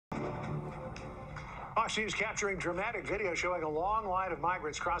Fox News capturing dramatic video showing a long line of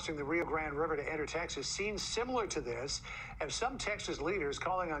migrants crossing the Rio Grande River to enter Texas. Scenes similar to this have some Texas leaders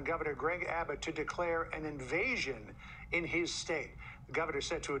calling on Governor Greg Abbott to declare an invasion in his state. The governor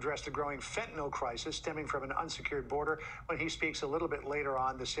set to address the growing fentanyl crisis stemming from an unsecured border when he speaks a little bit later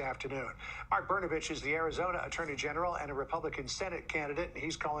on this afternoon. Mark Brnovich is the Arizona Attorney General and a Republican Senate candidate, and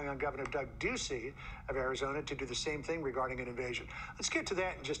he's calling on Governor Doug Ducey of Arizona to do the same thing regarding an invasion. Let's get to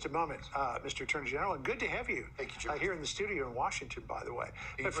that in just a moment, Mr. Attorney General. And good to have you. Thank you, John. Here in the studio in Washington, by the way.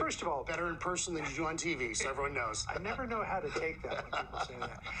 But first of all, better in person than you do on TV, so everyone knows. I never know how to take that when people say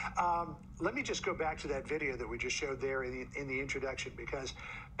that. Let me just go back to that video that we just showed there in the introduction, because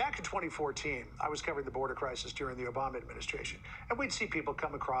back in 2014, I was covering the border crisis during the Obama administration, and we'd see people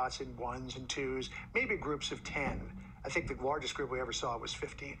come across in ones and twos, maybe groups of 10. I think the largest group we ever saw was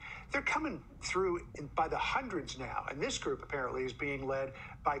 15. They're coming through by the hundreds now, and this group apparently is being led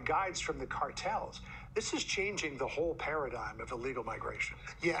by guides from the cartels. This is changing the whole paradigm of illegal migration.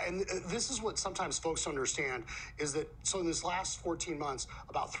 Yeah, and this is what sometimes folks don't understand, is that, so in this last 14 months,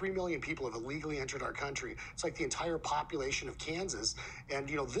 about 3 million people have illegally entered our country. It's like the entire population of Kansas. And,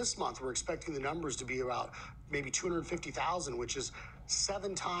 this month we're expecting the numbers to be about maybe 250,000, which is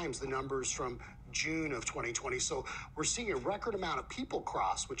 7 times the numbers from June of 2020. So we're seeing a record amount of people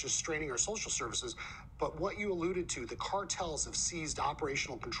cross, which is straining our social services. But what you alluded to, the cartels have seized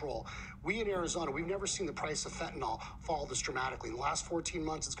operational control. We in Arizona, we've never seen the price of fentanyl fall this dramatically. In the last 14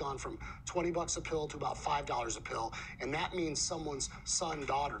 months, it's gone from $20 a pill to about $5 a pill. And that means someone's son,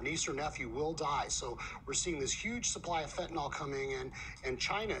 daughter, niece, or nephew will die. So we're seeing this huge supply of fentanyl coming in, and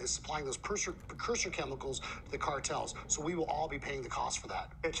China is supplying those precursor chemicals to the cartels. So we will all be paying the cost for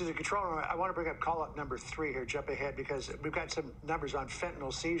that. And to the control room, I want to bring up call-up number 3 here, jump ahead, because we've got some numbers on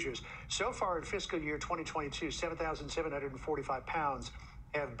fentanyl seizures. So far in fiscal year 2022, 7,745 pounds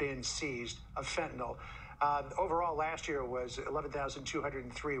have been seized of fentanyl. Overall, last year was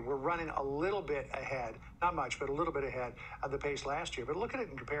 11,203. We're running a little bit ahead, not much, but a little bit ahead of the pace last year. But look at it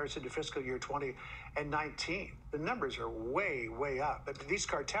in comparison to fiscal year 20 and 19. The numbers are way, way up. But these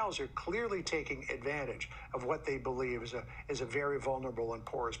cartels are clearly taking advantage of what they believe is a very vulnerable and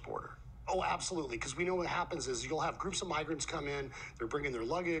porous border. Oh, absolutely, because we know what happens is you'll have groups of migrants come in, they're bringing their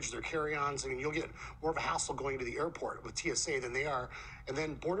luggage, their carry-ons, and you'll get more of a hassle going to the airport with TSA than they are. And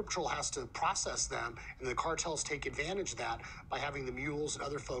then Border Patrol has to process them, and the cartels take advantage of that by having the mules and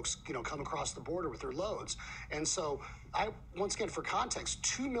other folks, come across the border with their loads. And so once again, for context,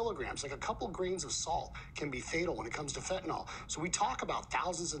 2 milligrams, like a couple grains of salt, can be fatal when it comes to fentanyl. So we talk about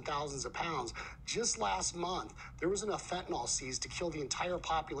thousands and thousands of pounds. Just last month, there was enough fentanyl seized to kill the entire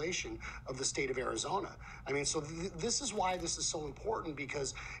population of the state of Arizona. I mean, so this is why this is so important,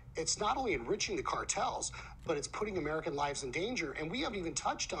 because it's not only enriching the cartels, but it's putting American lives in danger. And we haven't even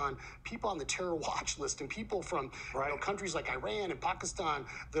touched on people on the terror watch list and people from countries like Iran and Pakistan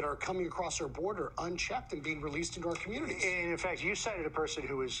that are coming across our border unchecked and being released into our communities. And in fact, you cited a person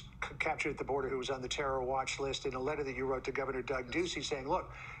who was captured at the border who was on the terror watch list in a letter that you wrote to Governor Doug Ducey saying,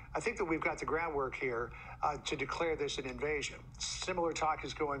 look, I think that we've got the groundwork here to declare this an invasion. Similar talk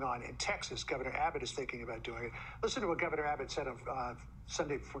is going on in Texas. Governor Abbott is thinking about doing it. Listen to what Governor Abbott said of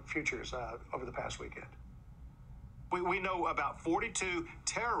Sunday Futures over the past weekend. We know about 42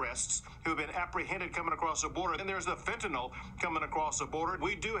 terrorists who have been apprehended coming across the border. And there's the fentanyl coming across the border.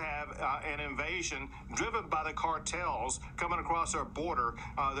 We do have an invasion driven by the cartels coming across our border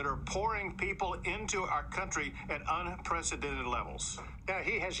that are pouring people into our country at unprecedented levels. Now,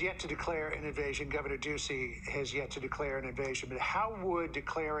 he has yet to declare an invasion. Governor Ducey has yet to declare an invasion. But how would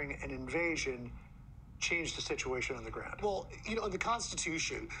declaring an invasion change the situation on the ground? Well, in the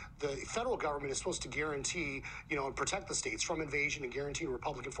Constitution, the federal government is supposed to guarantee, and protect the states from invasion and guarantee a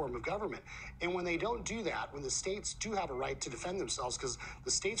Republican form of government. And when they don't do that, when the states do have a right to defend themselves, because the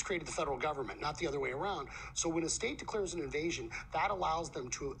states created the federal government, not the other way around. So when a state declares an invasion, that allows them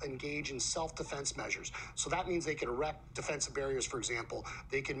to engage in self-defense measures. So that means they can erect defensive barriers, for example.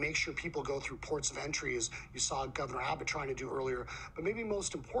 They can make sure people go through ports of entry, as you saw Governor Abbott trying to do earlier. But maybe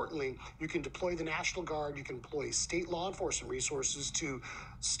most importantly, you can deploy the National Guard, you can employ state law enforcement resources to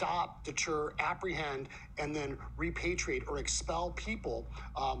stop, deter, apprehend, and then repatriate or expel people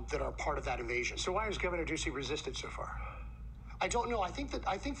that are part of that invasion. So why has Governor Ducey resisted so far? I don't know. I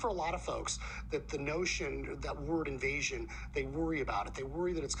think for a lot of folks that the notion, that word invasion, they worry about it. They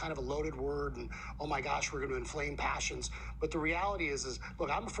worry that it's kind of a loaded word and, oh my gosh, we're going to inflame passions. But the reality is look,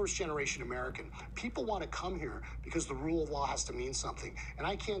 I'm a first-generation American. People want to come here because the rule of law has to mean something. And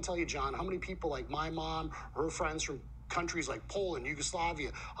I can't tell you, John, how many people like my mom, her friends from countries like Poland, Yugoslavia,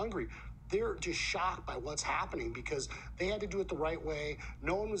 Hungary, they're just shocked by what's happening because they had to do it the right way.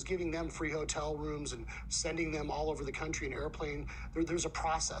 No one was giving them free hotel rooms and sending them all over the country in airplane. There's a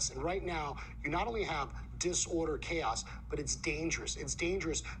process. And right now, you not only have disorder, chaos, but it's dangerous. It's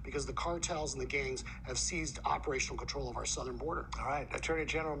dangerous because the cartels and the gangs have seized operational control of our southern border. All right. Attorney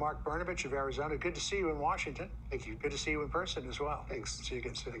General Mark Brnovich of Arizona, good to see you in Washington. Thank you. Good to see you in person as well. Thanks. See you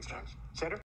again soon. Thanks, John. Senator?